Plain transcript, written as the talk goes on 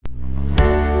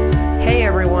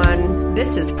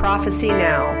This is Prophecy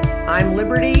Now. I'm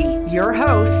Liberty, your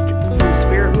host from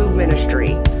Spirit Move Ministry.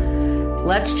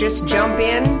 Let's just jump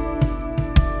in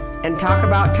and talk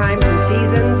about times and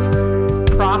seasons,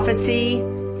 prophecy,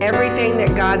 everything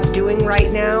that God's doing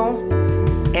right now,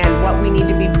 and what we need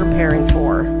to be preparing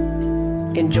for.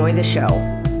 Enjoy the show.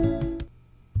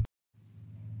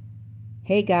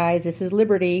 Hey guys, this is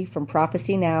Liberty from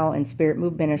Prophecy Now and Spirit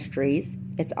Move Ministries.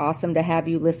 It's awesome to have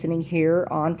you listening here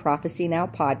on Prophecy Now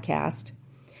podcast.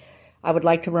 I would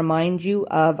like to remind you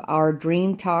of our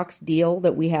Dream Talks deal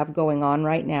that we have going on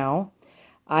right now.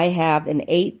 I have an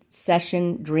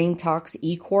 8-session Dream Talks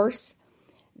e-course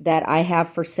that I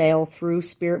have for sale through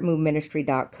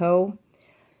spiritmoveministry.co.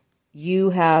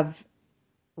 You have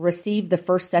received the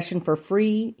first session for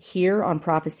free here on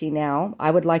Prophecy Now. I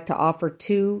would like to offer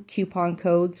 2 coupon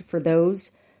codes for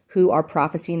those who are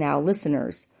Prophecy Now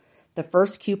listeners. The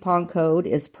first coupon code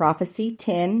is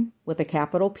Prophecy10 with a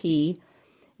capital P.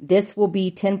 This will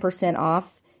be 10%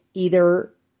 off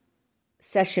either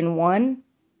session 1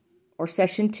 or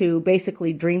session 2,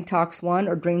 basically Dream Talks 1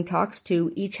 or Dream Talks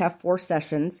 2, each have 4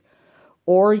 sessions,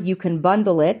 or you can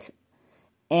bundle it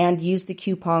and use the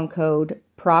coupon code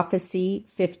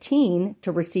Prophecy15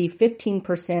 to receive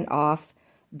 15% off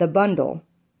the bundle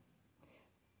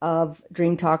of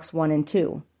Dream Talks 1 and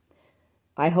 2.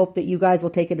 I hope that you guys will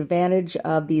take advantage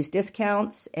of these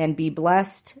discounts and be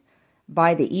blessed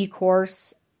by the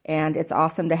e-course, and it's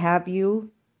awesome to have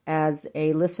you as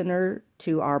a listener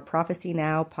to our Prophecy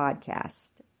Now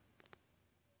podcast.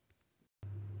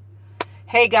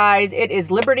 Hey guys, it is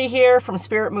Liberty here from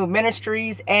Spirit Move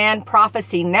Ministries and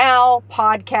Prophecy Now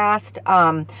podcast.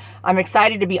 I'm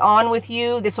excited to be on with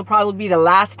you. This will probably be the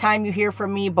last time you hear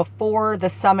from me before the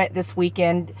summit this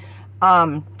weekend.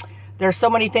 There's so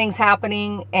many things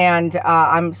happening, and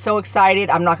I'm so excited.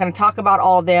 I'm not going to talk about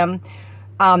all of them.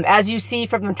 As you see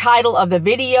from the title of the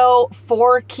video,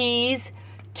 4 keys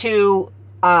to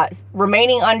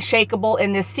remaining unshakable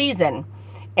in this season.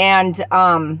 And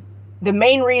the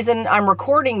main reason I'm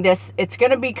recording this, it's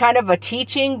going to be kind of a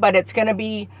teaching, but it's going to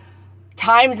be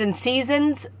times and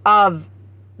seasons of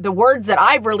the words that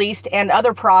I've released and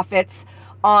other prophets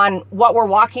on what we're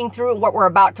walking through, what we're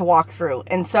about to walk through.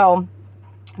 And so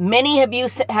many of you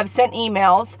have sent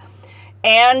emails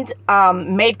and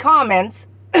made comments.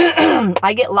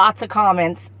 I get lots of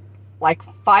comments, like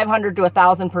 500 to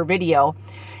 1,000 per video.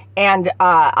 And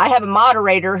I have a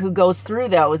moderator who goes through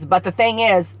those. But the thing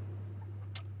is,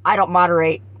 I don't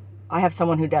moderate. I have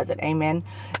someone who does it. Amen.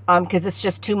 Because it's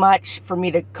just too much for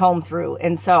me to comb through.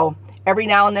 And so every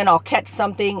now and then I'll catch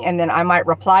something and then I might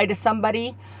reply to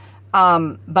somebody.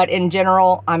 But in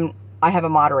general, I have a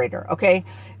moderator. Okay.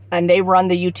 And they run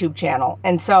the YouTube channel.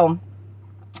 And so,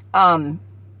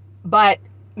 but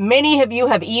many of you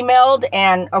have emailed,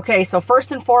 and okay, so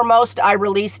first and foremost, I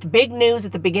released big news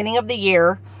at the beginning of the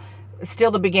year. Still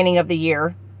the beginning of the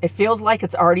year. It feels like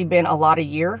it's already been a lot of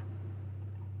year.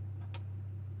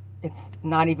 It's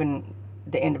not even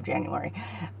the end of January.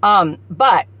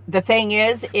 But the thing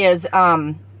is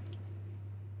God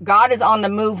is on the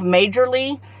move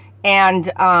majorly,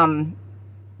 and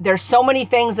there's so many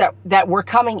things that we're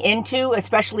coming into,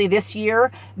 especially this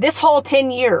year. This whole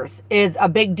 10 years is a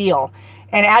big deal.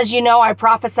 And as you know, I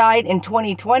prophesied in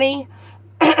 2020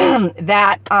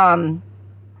 that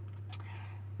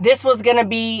this was going to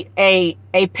be a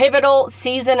pivotal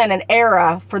season and an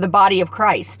era for the body of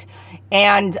Christ.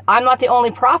 And I'm not the only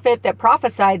prophet that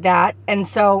prophesied that. And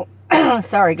so,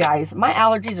 sorry guys, my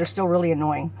allergies are still really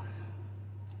annoying.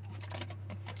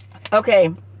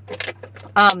 Okay.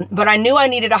 But I knew I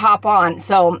needed to hop on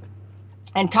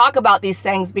and talk about these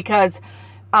things because,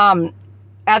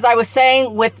 as I was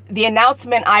saying, with the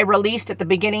announcement I released at the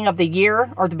beginning of the year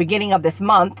or the beginning of this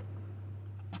month,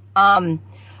 I've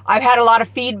had a lot of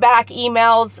feedback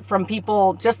emails from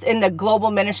people just in the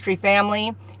global ministry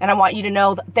family. And I want you to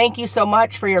know, thank you so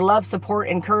much for your love, support,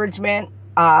 encouragement,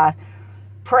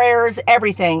 prayers,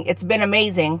 everything. It's been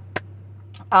amazing.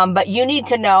 But you need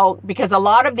to know, because a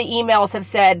lot of the emails have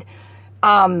said,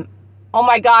 oh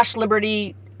my gosh,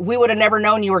 Liberty, we would have never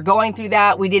known you were going through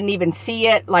that. We didn't even see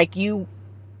it. Like you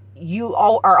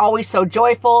all are always so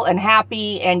joyful and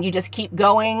happy, and you just keep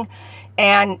going.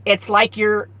 And it's like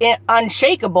you're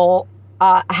unshakable.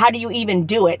 How do you even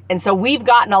do it? And so we've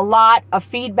gotten a lot of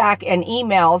feedback and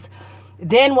emails.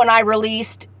 Then when I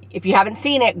released, if you haven't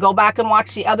seen it, go back and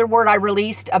watch the other word I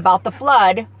released about the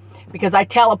flood, because I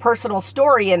tell a personal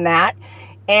story in that,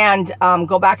 and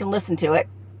go back and listen to it.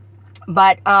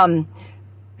 But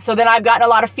so then I've gotten a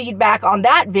lot of feedback on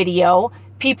that video,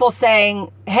 people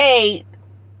saying, hey,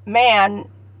 man,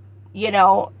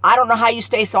 I don't know how you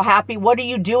stay so happy. What are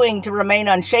you doing to remain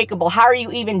unshakable? How are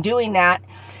you even doing that?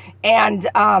 And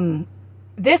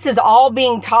this is all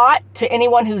being taught to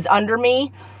anyone who's under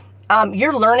me.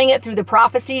 You're learning it through the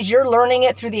prophecies. You're learning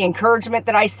it through the encouragement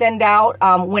that I send out.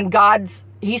 When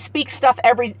He speaks stuff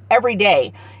every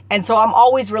day. And so I'm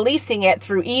always releasing it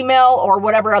through email or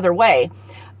whatever other way.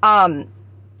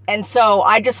 And so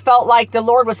I just felt like the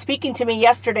Lord was speaking to me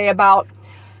yesterday about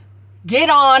get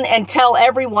on and tell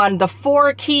everyone the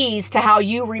 4 keys to how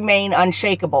you remain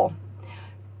unshakable.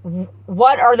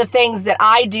 What are the things that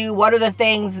I do? What are the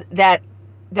things that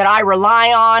I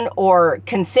rely on or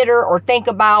consider or think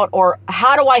about? Or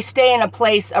how do I stay in a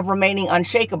place of remaining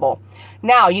unshakable?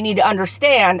 Now, you need to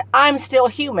understand, I'm still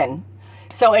human.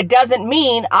 So it doesn't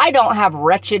mean I don't have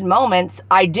wretched moments.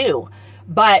 I do.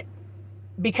 But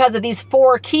because of these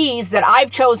 4 keys that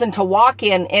I've chosen to walk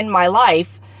in my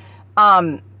life,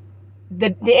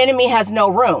 the enemy has no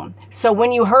room. So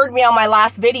when you heard me on my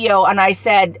last video and I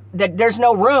said that there's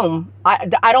no room,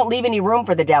 I don't leave any room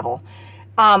for the devil.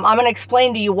 I'm going to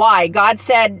explain to you why. God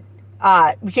said,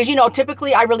 because,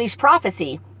 typically I release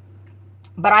prophecy,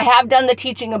 but I have done the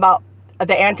teaching about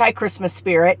the anti-Christmas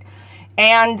spirit.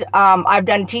 And I've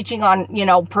done teaching on,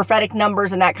 prophetic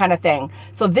numbers and that kind of thing.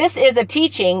 So this is a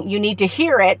teaching. You need to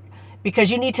hear it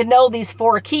because you need to know these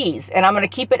 4 keys. And I'm going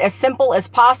to keep it as simple as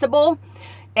possible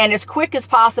and as quick as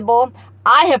possible.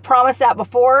 I have promised that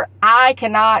before. I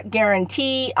cannot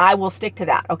guarantee I will stick to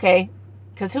that, okay?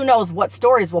 Because who knows what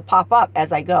stories will pop up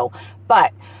as I go.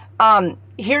 But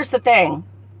here's the thing.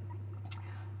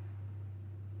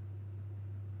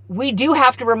 We do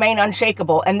have to remain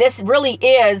unshakable. And this really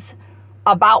is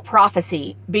about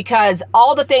prophecy, because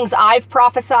all the things I've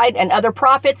prophesied and other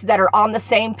prophets that are on the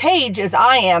same page as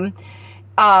I am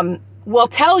will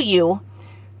tell you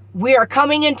we are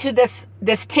coming into this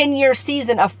 10-year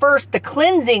season of first the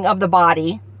cleansing of the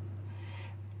body.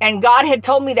 And God had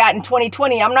told me that in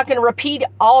 2020. I'm not going to repeat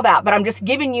all that, but I'm just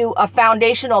giving you a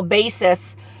foundational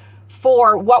basis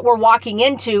for what we're walking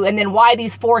into, and then why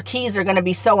these 4 keys are going to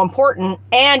be so important.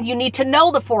 And you need to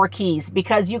know the 4 keys,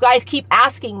 because you guys keep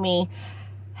asking me,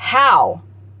 how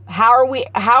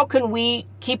can we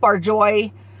keep our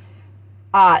joy,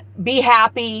 be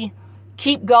happy,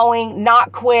 keep going,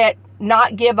 not quit,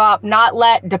 not give up, not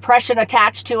let depression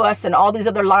attach to us and all these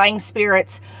other lying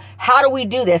spirits. How do we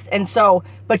do this? And so,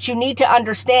 but you need to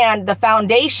understand the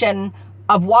foundation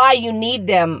of why you need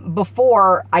them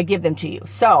before I give them to you.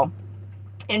 So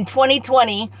in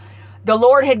 2020, the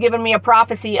Lord had given me a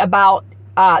prophecy about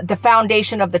the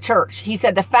foundation of the church. He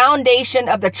said the foundation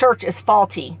of the church is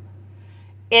faulty.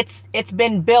 It's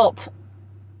been built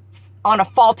on a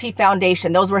faulty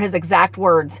foundation. Those were his exact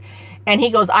words. And he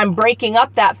goes, I'm breaking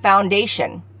up that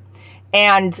foundation.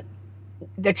 And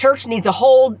the church needs a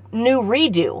whole new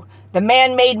redo. The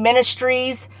man-made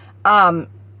ministries, the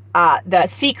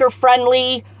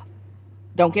seeker-friendly,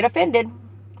 don't get offended,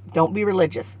 don't be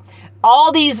religious.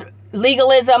 All these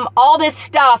legalism, all this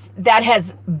stuff that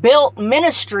has built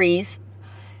ministries,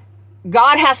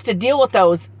 God has to deal with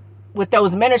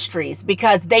those ministries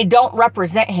because they don't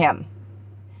represent him.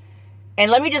 And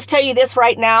let me just tell you this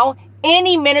right now,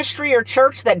 any ministry or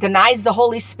church that denies the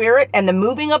Holy Spirit and the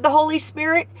moving of the Holy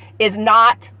Spirit is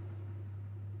not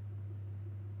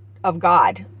of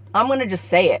God. I'm going to just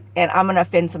say it, and I'm going to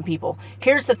offend some people.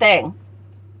 Here's the thing.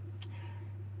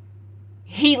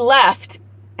 He left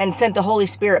and sent the Holy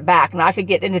Spirit back. Now, I could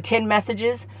get into 10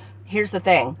 messages. Here's the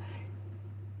thing.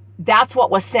 That's what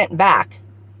was sent back.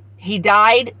 He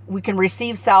died. We can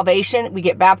receive salvation. We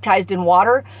get baptized in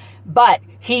water. But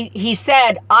he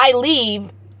said, I leave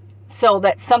so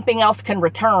that something else can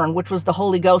return, which was the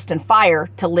Holy Ghost and fire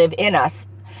to live in us.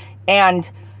 And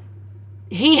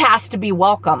he has to be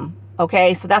welcome.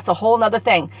 Okay, so that's a whole nother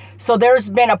thing. So there's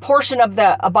been a portion of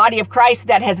a body of Christ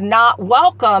that has not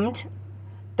welcomed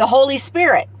the Holy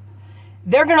Spirit.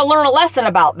 They're going to learn a lesson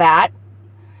about that.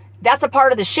 That's a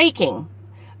part of the shaking.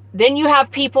 Then you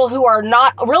have people who are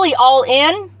not really all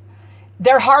in.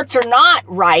 Their hearts are not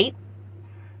right.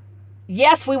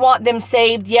 Yes, we want them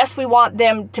saved. Yes, we want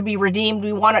them to be redeemed.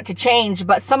 We want it to change.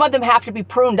 But some of them have to be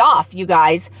pruned off, you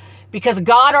guys, because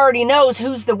God already knows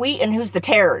who's the wheat and who's the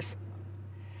tares.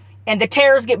 And the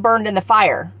tares get burned in the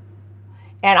fire.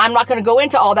 And I'm not going to go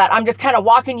into all that. I'm just kind of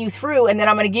walking you through, and then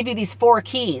I'm going to give you these 4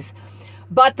 keys.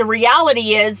 But the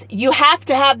reality is you have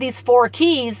to have these 4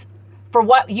 keys for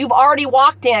what you've already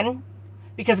walked in,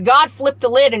 because God flipped the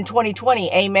lid in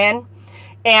 2020. Amen.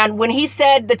 And when he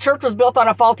said the church was built on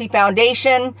a faulty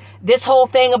foundation, this whole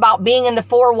thing about being in the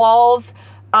 4 walls,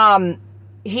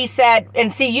 he said,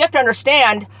 and see, you have to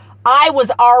understand, I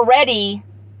was already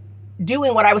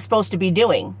doing what I was supposed to be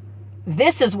doing.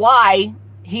 this is why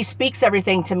he speaks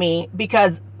everything to me,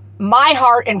 because my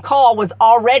heart and call was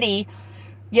already,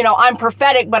 I'm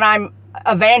prophetic, but I'm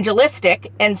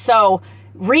evangelistic. And so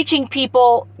reaching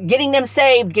people, getting them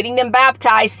saved, getting them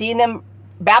baptized, seeing them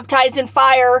baptized in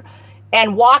fire,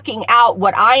 and walking out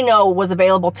what I know was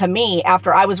available to me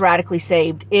after I was radically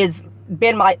saved is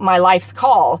been my life's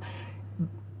call.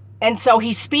 And so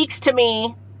he speaks to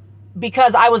me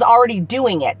because I was already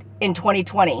doing it in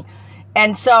 2020.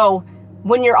 And so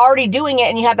when you're already doing it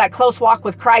and you have that close walk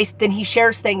with Christ, then he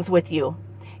shares things with you,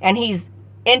 and he's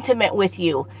intimate with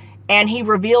you, and he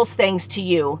reveals things to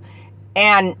you.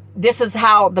 And this is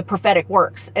how the prophetic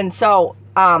works. And so,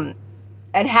 and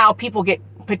how people get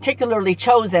particularly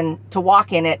chosen to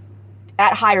walk in it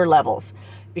at higher levels,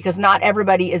 because not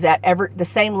everybody is at the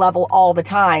same level all the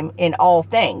time in all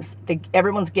things.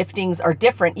 Everyone's giftings are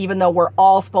different, even though we're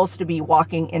all supposed to be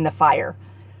walking in the fire.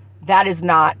 That is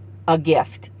not a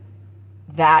gift.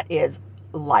 That is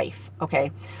life.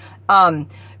 Okay.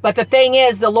 But the thing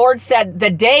is, the Lord said the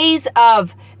days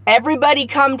of everybody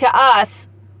come to us,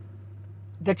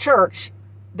 the church,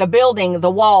 the building,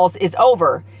 the walls, is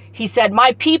over. He said,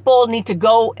 my people need to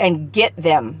go and get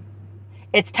them.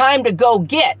 It's time to go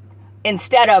get,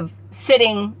 instead of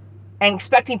sitting and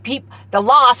expecting the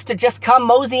lost to just come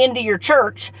mosey into your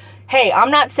church. Hey,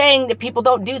 I'm not saying that people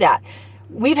don't do that.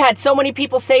 We've had so many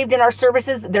people saved in our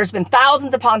services. There's been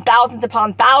thousands upon thousands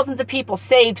upon thousands of people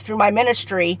saved through my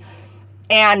ministry.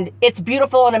 And it's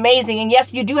beautiful and amazing. And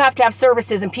yes, you do have to have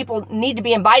services, and people need to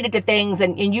be invited to things.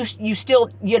 And you still,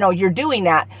 you're doing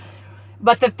that.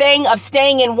 But the thing of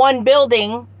staying in one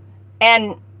building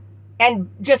and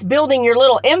just building your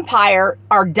little empire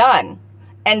are done.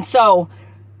 And so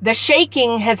the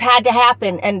shaking has had to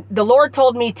happen. And the Lord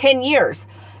told me 10 years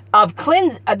of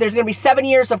there's going to be 7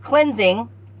 years of cleansing.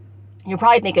 You're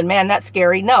probably thinking, man, that's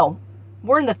scary. No,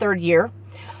 we're in the 3rd year,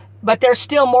 but there's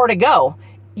still more to go.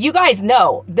 You guys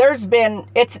know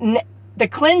the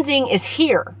cleansing is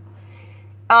here.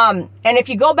 And if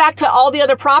you go back to all the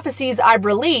other prophecies I've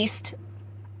released,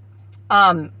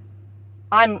 I'm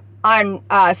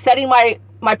setting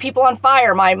my people on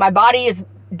fire. My body is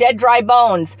dead, dry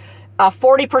bones.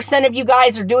 40% of you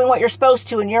guys are doing what you're supposed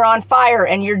to, and you're on fire,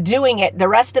 and you're doing it. The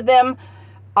rest of them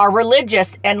are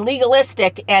religious and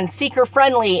legalistic and seeker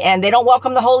friendly, and they don't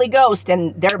welcome the Holy Ghost,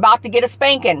 and they're about to get a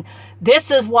spanking.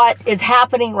 This is what is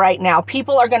happening right now.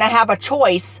 People are going to have a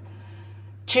choice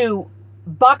to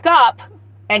buck up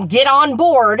and get on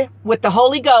board with the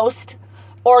Holy Ghost,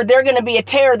 or they're going to be a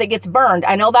tear that gets burned.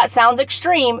 I know that sounds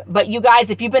extreme, but you guys,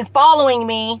 if you've been following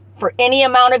me for any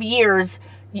amount of years,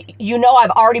 you know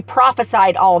I've already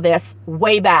prophesied all this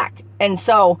way back. And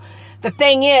so the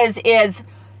thing is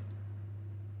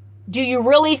do you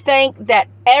really think that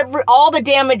all the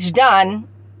damage done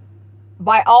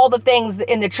by all the things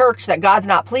in the church that God's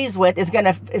not pleased with is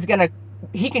gonna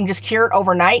he can just cure it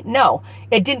overnight? No,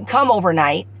 it didn't come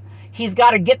overnight. He's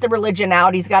got to get the religion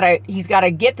out. He's got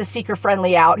to get the seeker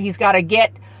friendly out. He's got to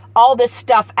get all this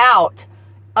stuff out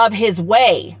of his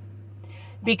way,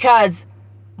 because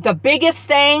the biggest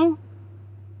thing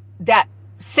that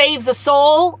saves a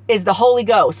soul is the Holy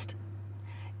Ghost.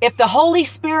 If the Holy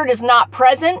Spirit is not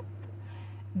present,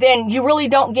 then you really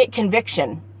don't get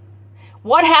conviction.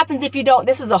 What happens if you don't?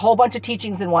 This is a whole bunch of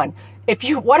teachings in one.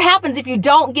 What happens if you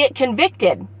don't get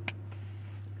convicted?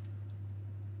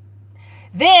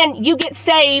 Then you get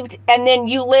saved, and then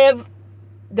you live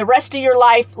the rest of your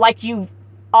life like you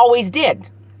always did.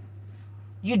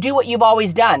 You do what you've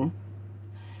always done.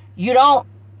 You don't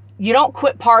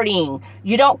quit partying.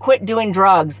 You don't quit doing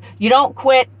drugs. You don't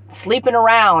quit sleeping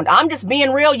around. I'm just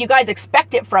being real. You guys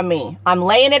expect it from me. I'm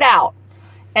laying it out.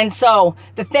 And so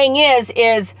the thing is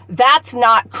that's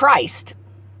not Christ.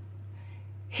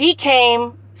 He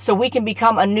came so we can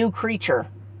become a new creature,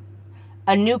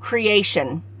 a new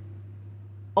creation.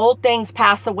 Old things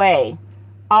pass away.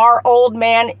 Our old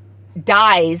man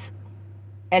dies,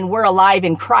 and we're alive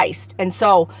in Christ. And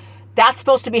so that's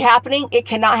supposed to be happening. It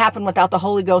cannot happen without the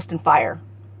Holy Ghost and fire.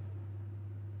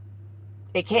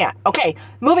 It can't. Okay,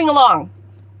 moving along.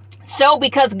 So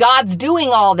because God's doing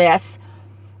all this,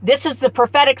 this is the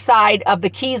prophetic side of the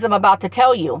keys I'm about to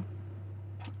tell you,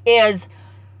 is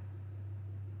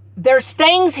there's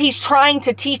things he's trying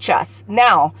to teach us.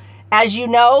 Now, as you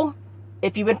know,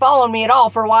 if you've been following me at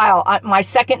all for a while, my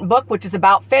second book, which is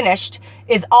about finished,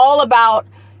 is all about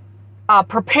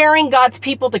preparing God's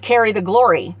people to carry the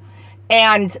glory.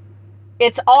 And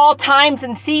it's all times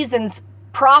and seasons,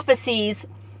 prophecies,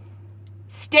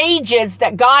 stages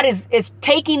that God is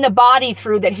taking the body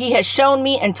through, that he has shown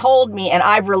me and told me, and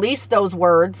I've released those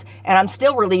words, and I'm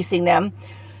still releasing them,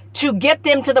 to get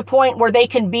them to the point where they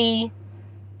can be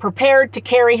prepared to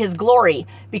carry his glory,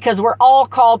 because we're all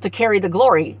called to carry the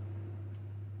glory.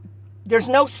 There's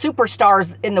no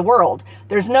superstars in the world.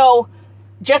 There's no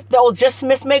just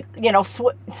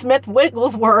Smith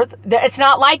Wigglesworth. It's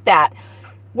not like that.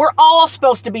 We're all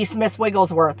supposed to be Smith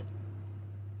Wigglesworth.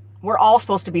 We're all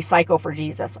supposed to be psycho for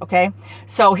Jesus, okay?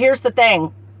 So here's the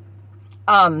thing.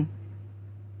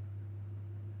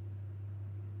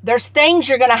 There's things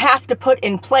you're going to have to put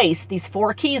in place, these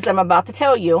 4 keys I'm about to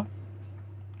tell you,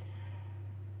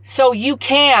 so you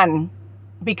can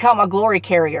become a glory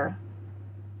carrier,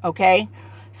 okay?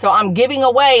 So I'm giving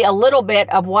away a little bit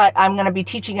of what I'm going to be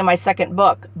teaching in my second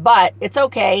book, but it's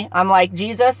okay. I'm like,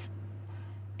 Jesus,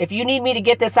 if you need me to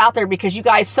get this out there, because you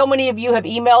guys, so many of you have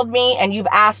emailed me and you've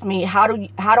asked me, how do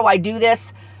I do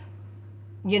this?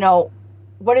 You know,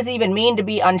 what does it even mean to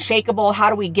be unshakable? How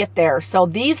do we get there? So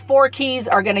these 4 keys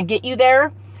are going to get you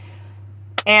there.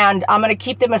 And I'm going to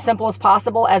keep them as simple as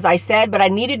possible, as I said, but I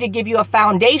needed to give you a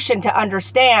foundation to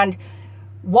understand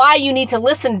why you need to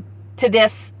listen to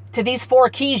these 4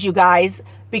 keys, you guys,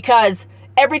 because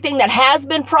everything that has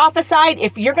been prophesied,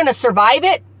 if you're going to survive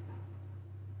it,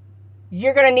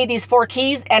 you're going to need these 4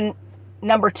 keys. And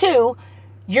number 2,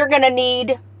 you're going to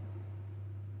need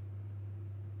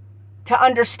to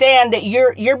understand that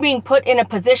you're being put in a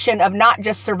position of not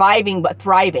just surviving, but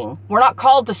thriving. We're not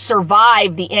called to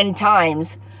survive the end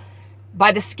times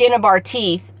by the skin of our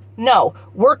teeth. No,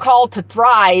 we're called to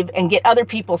thrive and get other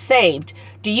people saved.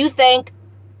 Do you think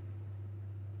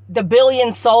the 1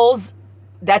 billion souls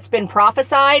that's been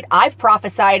prophesied, I've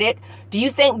prophesied it, do you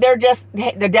think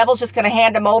the devil's just going to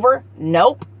hand them over?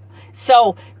 Nope.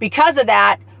 So because of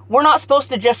that, we're not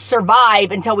supposed to just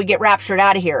survive until we get raptured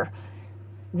out of here.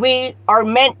 We are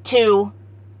meant to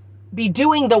be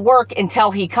doing the work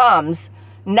until he comes,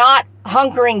 not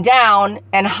hunkering down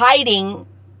and hiding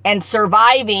and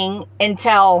surviving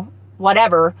until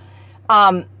whatever.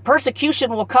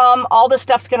 Persecution will come. All this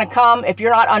stuff's going to come. If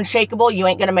you're not unshakable, you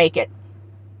ain't going to make it.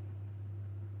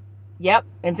 Yep.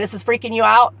 If this is freaking you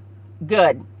out,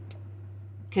 good.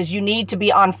 Because you need to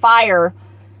be on fire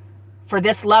for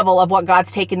this level of what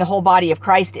God's taking the whole body of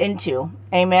Christ into.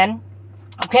 Amen.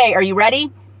 Okay, are you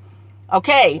ready?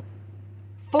 Okay,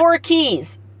 4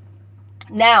 keys.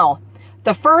 Now,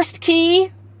 the first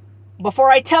key, before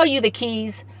I tell you the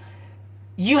keys,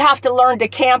 you have to learn to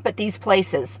camp at these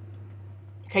places.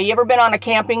 Okay, you ever been on a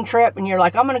camping trip and you're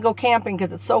like, I'm going to go camping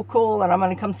because it's so cool, and I'm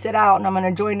going to come sit out and I'm going to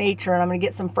enjoy nature and I'm going to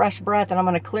get some fresh breath and I'm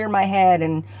going to clear my head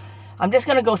and I'm just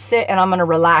going to go sit and I'm going to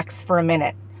relax for a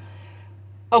minute.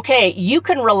 Okay, you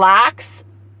can relax.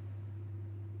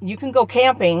 You can go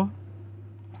camping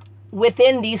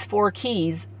within these 4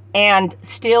 keys and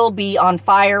still be on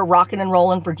fire, rocking and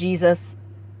rolling for Jesus,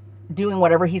 doing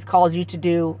whatever he's called you to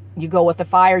do. You go with the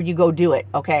fire, you go do it,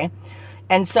 okay?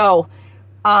 And so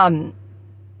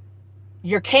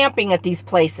you're camping at these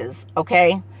places,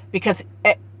 okay? Because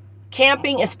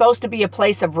camping is supposed to be a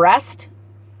place of rest.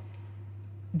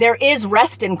 There is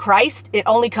rest in Christ. It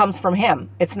only comes from him.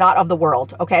 It's not of the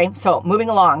world, okay? So moving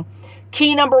along.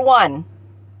 Key number 1.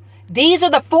 These are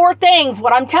the 4 things,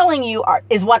 what I'm telling you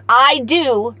is what I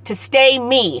do to stay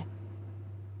me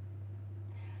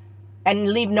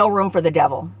and leave no room for the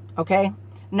devil, okay?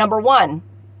 Number 1,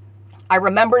 I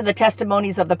remember the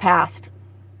testimonies of the past.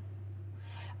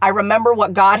 I remember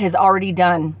what God has already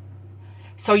done.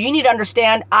 So you need to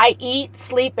understand, I eat,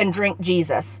 sleep, and drink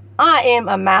Jesus. I am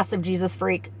a massive Jesus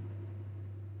freak.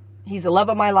 He's the love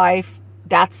of my life.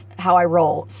 That's how I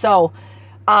roll. So,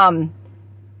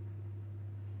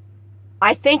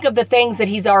 I think of the things that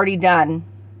he's already done.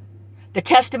 The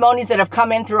testimonies that have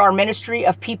come in through our ministry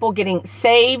of people getting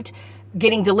saved,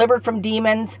 getting delivered from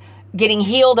demons, getting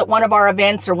healed at one of our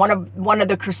events or one of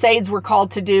the crusades we're called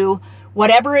to do.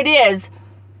 Whatever it is,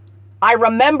 I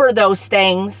remember those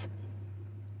things.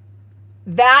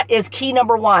 That is key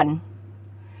number 1.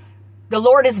 The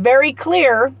Lord is very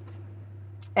clear,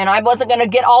 and I wasn't going to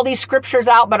get all these scriptures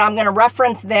out, but I'm going to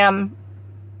reference them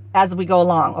as we go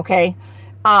along, okay?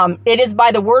 It is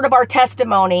by the word of our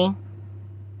testimony.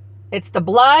 It's the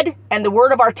blood and the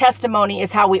word of our testimony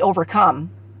is how we overcome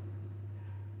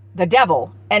the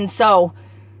devil. And so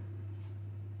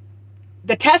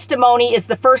the testimony is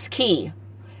the first key.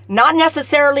 Not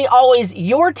necessarily always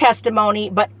your testimony,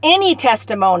 but any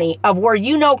testimony of where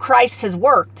you know Christ has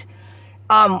worked.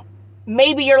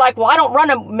 Maybe you're like, well, I don't run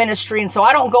a ministry, and so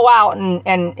I don't go out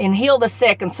and heal the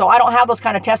sick, and so I don't have those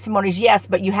kind of testimonies. Yes,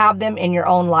 but you have them in your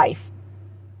own life.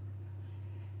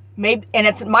 Maybe, and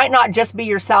it might not just be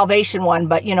your salvation one,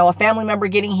 but a family member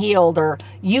getting healed or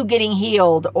you getting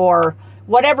healed or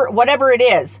whatever it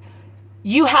is.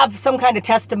 you have some kind of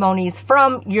testimonies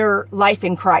from your life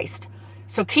in Christ.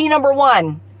 So key number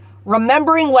 1,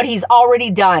 remembering what he's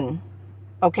already done.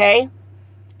 Okay?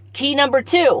 Key number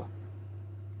 2,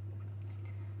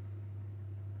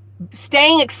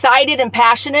 staying excited and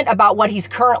passionate about what he's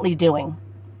currently doing.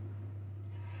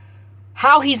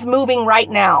 How he's moving right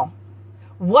now.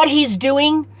 What he's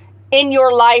doing in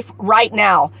your life right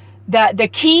now. The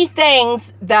key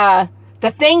things, the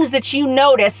things that you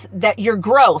notice, that your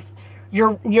growth,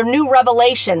 your new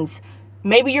revelations.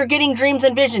 Maybe you're getting dreams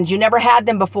and visions. You never had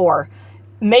them before.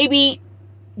 Maybe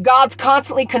God's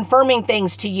constantly confirming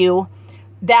things to you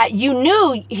that you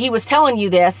knew he was telling you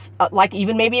this, like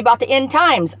even maybe about the end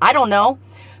times. I don't know.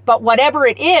 But whatever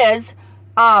it is,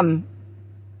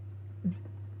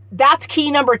 that's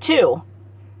key number 2.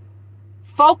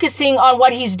 Focusing on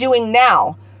what he's doing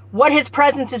now, what his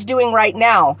presence is doing right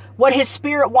now, what his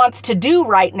spirit wants to do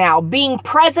right now, being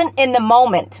present in the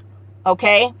moment.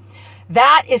 Okay?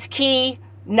 That is key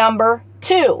number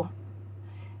 2.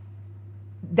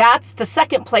 That's the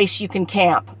second place you can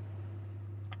camp.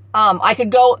 I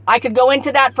could go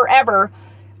into that forever.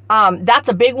 That's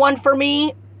a big one for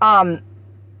me. I'm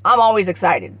always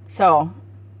excited. So,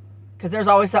 because there's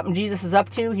always something Jesus is up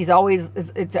to. He's always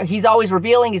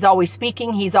revealing. He's always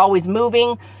speaking. He's always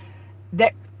moving.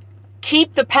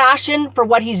 Keep the passion for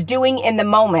what he's doing in the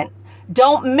moment.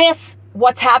 Don't miss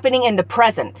what's happening in the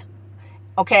present.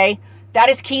 Okay? That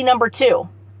is key number 2.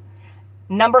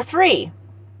 Number 3.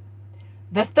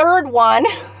 The third one,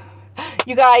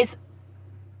 you guys,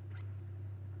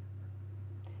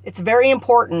 it's very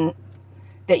important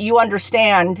that you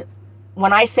understand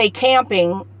when I say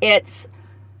camping,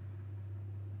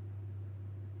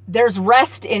 there's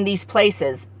rest in these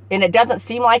places. And it doesn't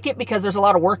seem like it because there's a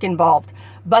lot of work involved.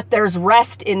 But there's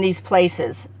rest in these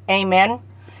places. Amen?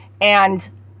 And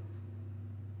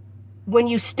when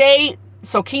you stay,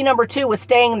 so key number 2 was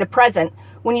staying in the present.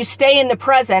 When you stay in the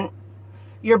present,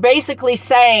 you're basically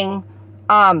saying,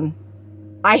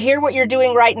 I hear what you're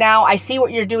doing right now. I see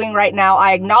what you're doing right now.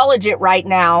 I acknowledge it right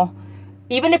now.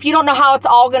 Even if you don't know how it's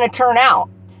all going to turn out,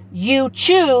 you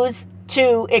choose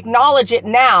to acknowledge it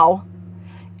now,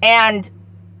 and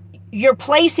you're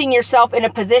placing yourself in a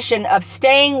position of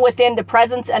staying within the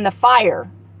presence and the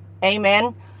fire.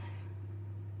 Amen.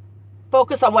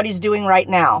 Focus on what he's doing right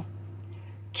now.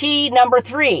 Key number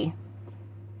 3,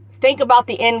 think about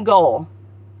the end goal.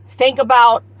 Think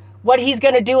about what he's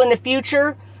going to do in the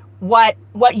future, what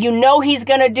you know he's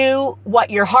going to do,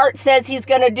 what your heart says he's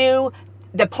going to do,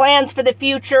 the plans for the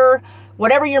future,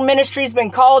 whatever your ministry's been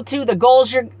called to, the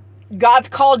goals God's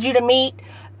called you to meet,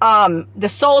 the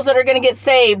souls that are going to get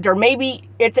saved, or maybe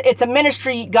it's a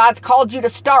ministry God's called you to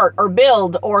start or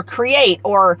build or create,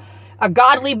 or a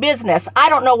godly business. I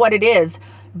don't know what it is,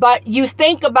 but you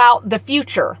think about the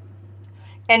future.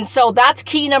 And so that's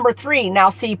key number 3. Now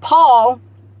see, Paul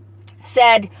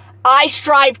said, I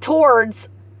strive towards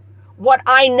what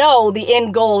I know the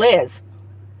end goal is.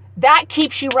 That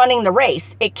keeps you running the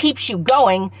race. It keeps you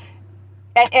going.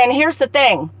 And here's the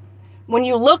thing. When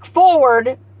you look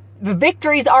forward, the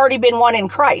victory's already been won in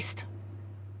Christ.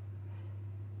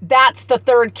 That's the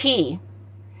third key,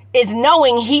 is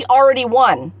knowing he already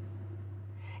won.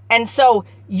 And so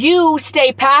you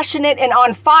stay passionate and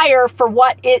on fire for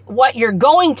what you're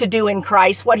going to do in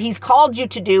Christ, what he's called you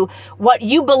to do, what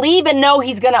you believe and know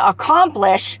he's going to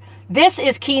accomplish. This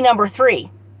is key number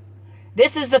 3.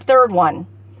 This is the third one.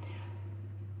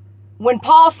 When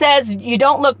Paul says you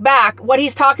don't look back, what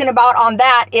he's talking about on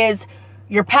that is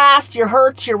your past, your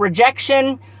hurts, your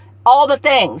rejection, all the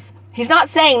things. He's not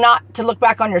saying not to look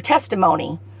back on your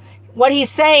testimony. What he's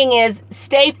saying is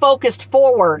stay focused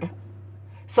forward.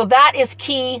 So that is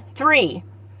key 3,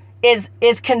 is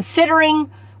considering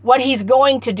what he's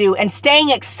going to do and staying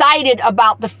excited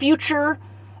about the future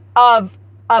of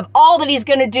all that he's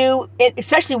going to do.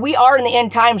 Especially, we are in the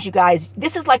end times, you guys.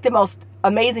 This is like the most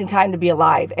amazing time to be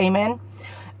alive. Amen.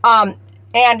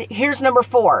 And here's number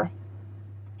 4.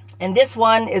 And this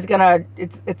one is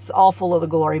it's all full of the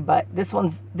glory, but this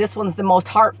one's the most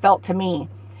heartfelt to me.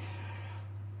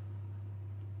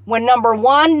 When number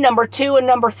 1, number 2, and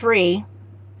number 3,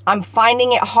 I'm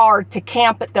finding it hard to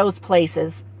camp at those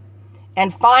places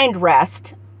and find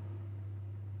rest,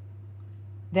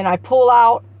 then I pull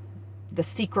out the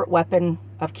secret weapon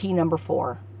of key number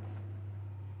 4.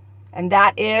 And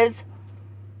that is,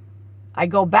 I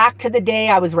go back to the day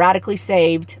I was radically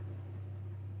saved.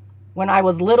 When I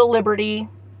was little Liberty,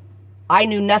 I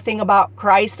knew nothing about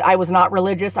Christ. I was not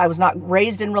religious. I was not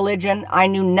raised in religion. I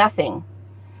knew nothing.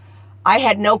 I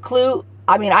had no clue.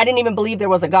 I mean, I didn't even believe there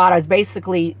was a God. I was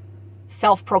basically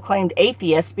self-proclaimed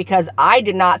atheist because I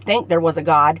did not think there was a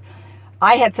God.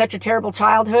 I had such a terrible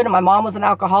childhood, and my mom was an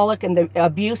alcoholic, and the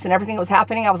abuse and everything that was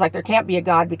happening, I was like, there can't be a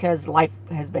God because life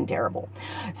has been terrible.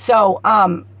 So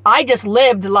I just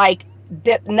lived like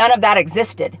that none of that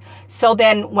existed. So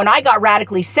then when I got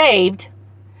radically saved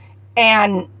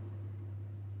and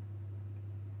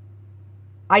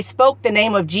I spoke the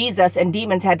name of Jesus and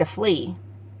demons had to flee,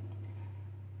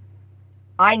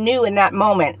 I knew in that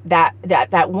moment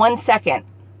that 1 second,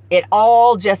 it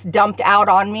all just dumped out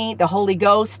on me. The Holy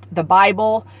Ghost, the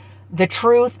Bible, the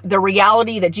truth, the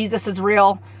reality that Jesus is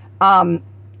real.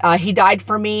 He died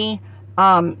for me.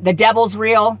 The devil's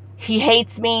real. He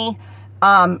hates me.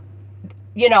 All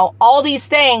these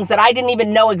things that I didn't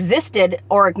even know existed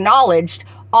or acknowledged,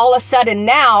 all of a sudden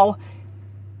now,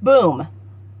 boom.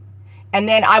 And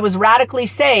then I was radically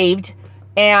saved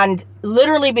and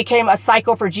literally became a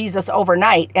psycho for Jesus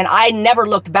overnight. And I never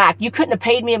looked back. You couldn't have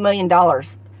paid me $1 million.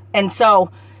 And so,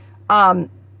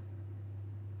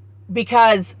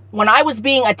 because when I was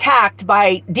being attacked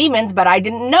by demons, but I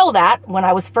didn't know that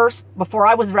before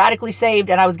I was radically saved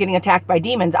and I was getting attacked by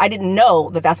demons, I didn't know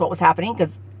that that's what was happening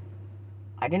because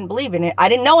I didn't believe in it. I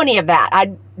didn't know any of that.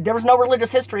 There was no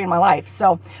religious history in my life.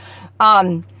 So,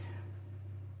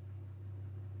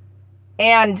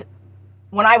 and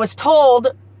when I was told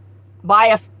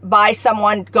by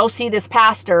someone, go see this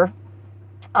pastor,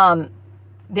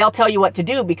 they'll tell you what to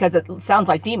do because it sounds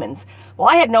like demons. Well,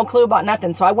 I had no clue about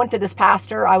nothing. So I went to this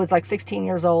pastor. I was like 16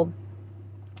 years old.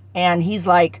 And he's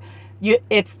like,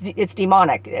 it's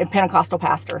demonic, a Pentecostal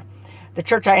pastor. The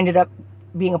church I ended up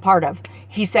being a part of.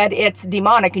 He said, it's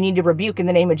demonic. You need to rebuke in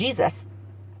the name of Jesus.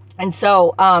 And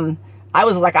so I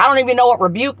was like, I don't even know what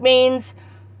rebuke means.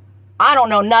 I don't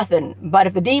know nothing. But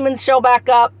if the demons show back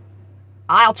up,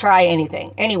 I'll try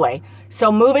anything. Anyway,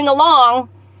 so moving along,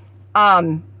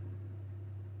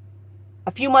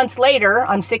 a few months later,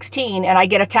 I'm 16 and I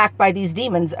get attacked by these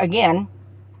demons again.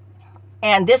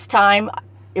 And this time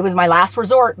it was my last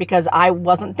resort because I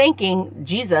wasn't thinking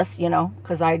Jesus,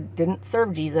 because I didn't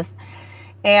serve Jesus.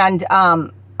 And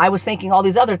I was thinking all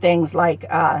these other things like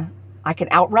I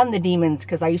can outrun the demons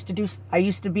because I used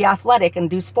to be athletic and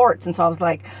do sports. And so I was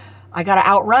like, I got to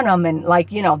outrun them and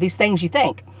these things you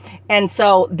think. And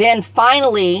so then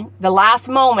finally, the last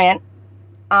moment,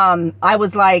 I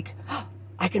was like,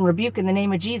 I can rebuke in the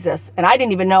name of Jesus. And I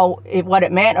didn't even know what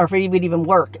it meant or if it would even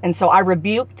work. And so I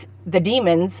rebuked the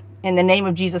demons in the name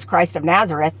of Jesus Christ of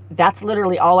Nazareth. That's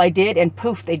literally all I did. And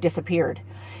poof, they disappeared.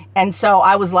 And so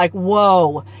I was like,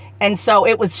 whoa. And so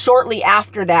it was shortly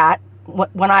after that,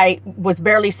 when I was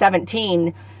barely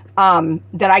 17,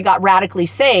 that I got radically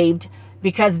saved,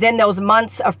 because then those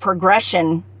months of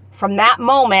progression from that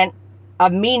moment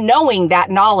of me knowing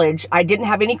that knowledge, I didn't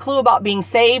have any clue about being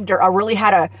saved or I really had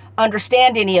to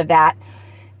understand any of that.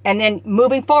 And then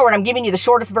moving forward, I'm giving you the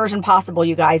shortest version possible,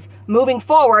 you guys. Moving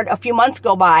forward, a few months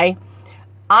go by.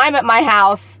 I'm at my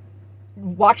house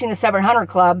watching the 700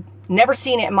 Club. Never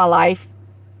seen it in my life.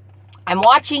 I'm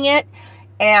watching it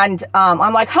and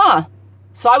I'm like, huh.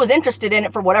 So I was interested in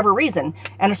it for whatever reason.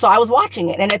 And so I was watching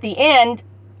it. And at the end,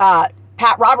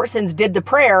 Pat Robertson's did the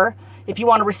prayer, if you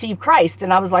want to receive Christ.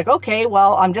 And I was like, okay,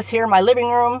 well, I'm just here in my living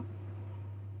room.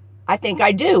 I think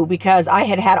I do, because I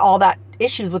had all that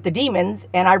issues with the demons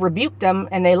and I rebuked them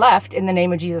and they left in the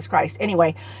name of Jesus Christ.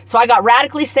 Anyway, so I got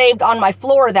radically saved on my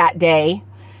floor that day.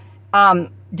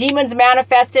 Demons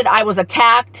manifested. I was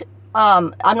attacked.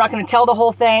 I'm not going to tell the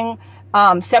whole thing.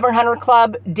 700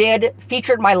 Club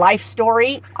featured my life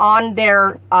story on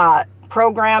their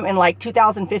program in like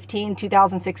 2015,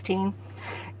 2016.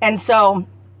 And so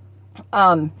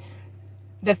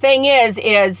the thing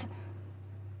is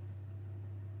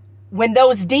when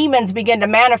those demons began to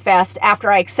manifest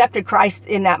after I accepted Christ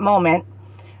in that moment,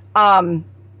 I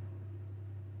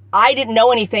didn't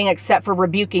know anything except for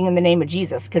rebuking in the name of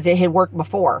Jesus because it had worked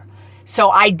before. So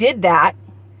I did that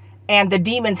and the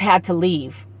demons had to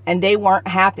leave and they weren't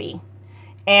happy.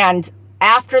 And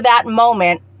after that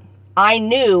moment, I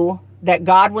knew that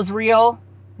God was real,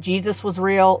 Jesus was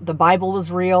real, the Bible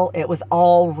was real, it was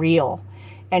all real.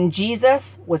 And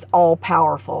Jesus was all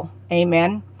powerful.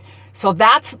 Amen. So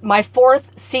that's my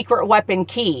fourth secret weapon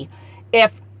key.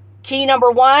 If key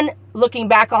number one, looking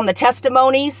back on the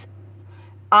testimonies,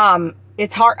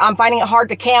 it's hard. I'm finding it hard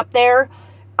to camp there.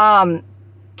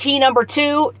 Key number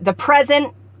two, the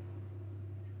present,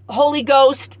 Holy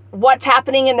Ghost, what's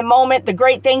happening in the moment, the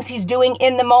great things he's doing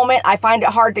in the moment. I find it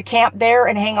hard to camp there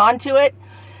and hang on to it.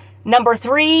 Number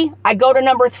three, I go to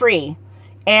number three.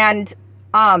 And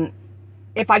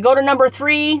if I go to number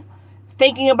three,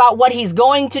 thinking about what he's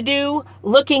going to do,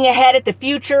 looking ahead at the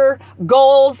future,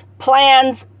 goals,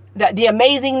 plans, the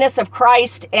amazingness of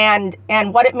Christ and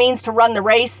what it means to run the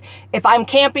race, if I'm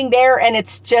camping there and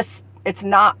it's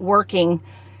not working,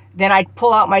 then I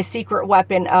pull out my secret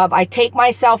weapon of I take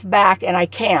myself back and I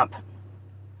camp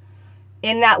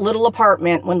in that little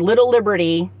apartment when little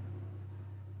Liberty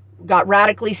got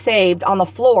radically saved on the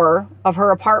floor of her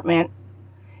apartment,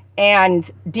 and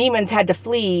demons had to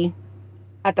flee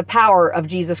at the power of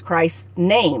Jesus Christ's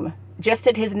name, just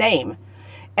at his name.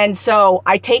 And so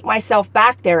I take myself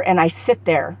back there and I sit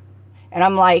there and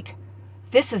I'm like,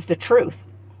 this is the truth.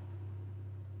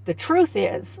 The truth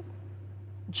is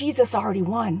Jesus already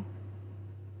won.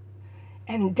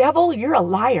 And devil, you're a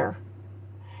liar.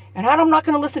 And I'm not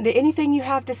going to listen to anything you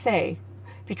have to say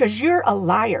because you're a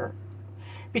liar.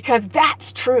 Because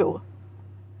that's true.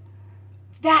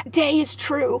 That day is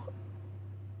true.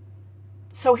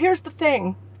 So here's the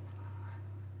thing.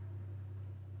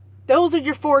 Those are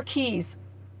your 4 keys.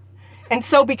 And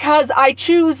so because I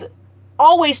choose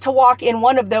always to walk in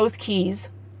one of those keys,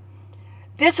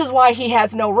 this is why he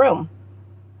has no room.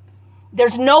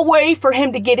 There's no way for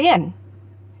him to get in.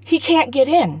 He can't get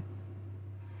in.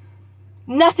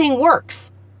 Nothing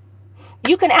works.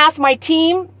 You can ask my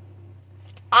team.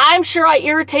 I'm sure I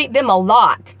irritate them a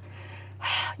lot.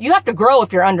 You have to grow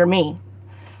if you're under me.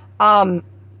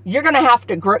 You're going to have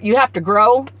to grow. You have to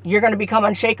grow. You're going to become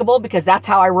unshakable because that's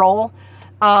how I roll.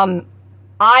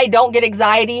 I don't get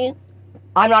anxiety.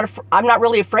 I'm not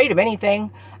really afraid of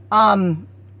anything. I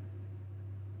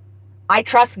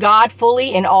trust God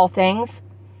fully in all things.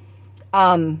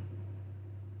 And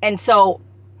so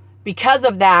because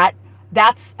of that,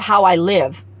 that's how I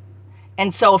live.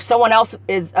 And so if someone else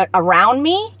is around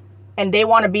me and they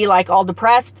want to be like all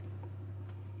depressed,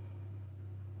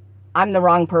 I'm the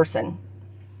wrong person.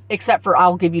 Except for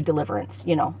I'll give you deliverance,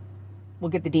 we'll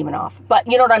get the demon off. But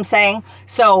you know what I'm saying?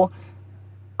 So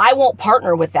I won't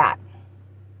partner with that.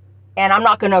 And I'm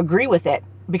not going to agree with it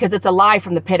because it's a lie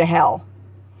from the pit of hell.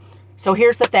 So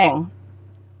here's the thing.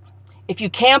 If you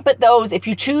camp at those, if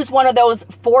you choose one of those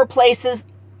 4 places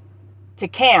to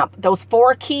camp, those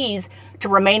 4 keys to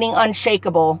remaining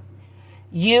unshakable,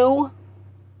 you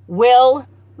will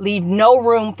leave no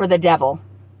room for the devil.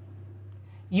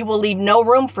 You will leave no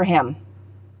room for him.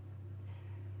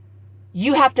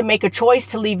 You have to make a choice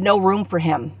to leave no room for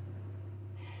him.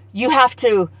 You have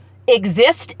to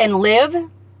exist and live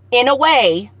in a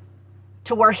way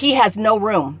to where he has no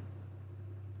room.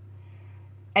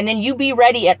 And then you be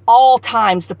ready at all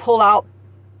times to pull out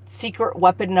secret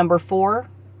weapon number 4,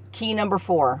 key number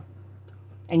 4.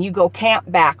 And you go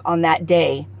camp back on that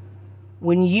day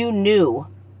when you knew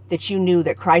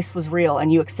that Christ was real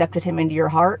and you accepted him into your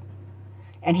heart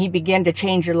and he began to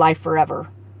change your life forever.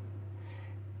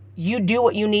 You do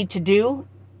what you need to do.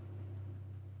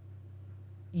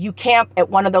 You camp at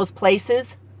one of those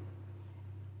places.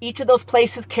 Each of those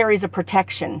places carries a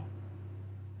protection.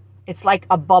 It's like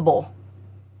a bubble.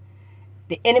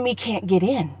 The enemy can't get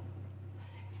in.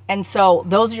 And so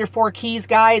those are your 4 keys,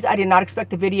 guys. I did not expect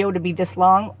the video to be this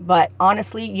long, but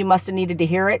honestly, you must have needed to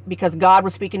hear it because God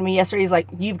was speaking to me yesterday. He's like,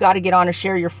 you've got to get on and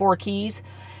share your 4 keys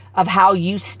of how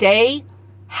you stay,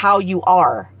 how you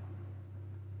are.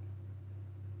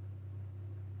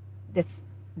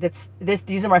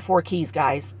 These are my 4 keys,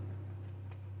 guys.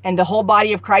 And the whole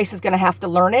body of Christ is going to have to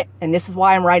learn it. And this is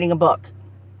why I'm writing a book.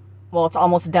 Well, it's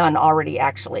almost done already,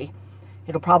 actually.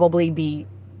 It'll probably be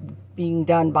being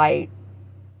done by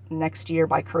next year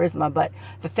by Charisma. But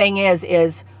the thing is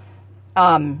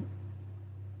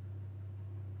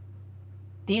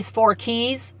these 4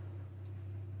 keys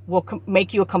will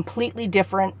make you a completely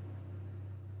different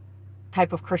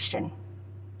type of Christian.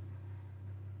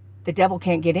 The devil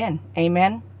can't get in.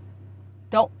 Amen.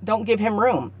 Don't give him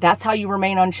room. That's how you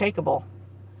remain unshakable.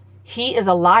 He is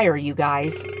a liar, you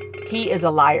guys. He is a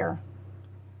liar.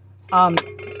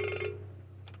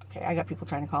 Okay, I got people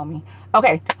trying to call me.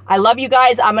 Okay, I love you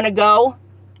guys. I'm gonna go.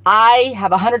 I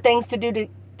have 100 things to do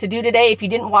today. If you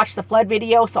didn't watch the flood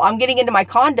video, so I'm getting into my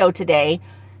condo today.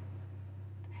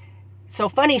 So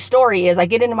funny story is, I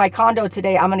get into my condo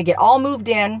today. I'm gonna get all moved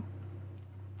in,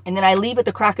 and then I leave at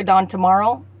the crack of dawn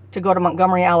tomorrow to go to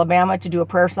Montgomery, Alabama to do a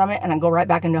prayer summit, and I go right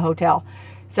back into a hotel.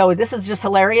 So this is just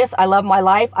hilarious. I love my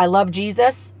life. I love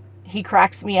Jesus. He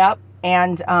cracks me up.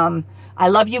 And I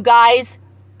love you guys.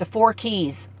 The 4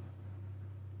 keys.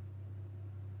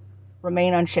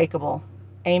 Remain unshakable.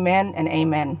 Amen and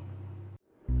amen.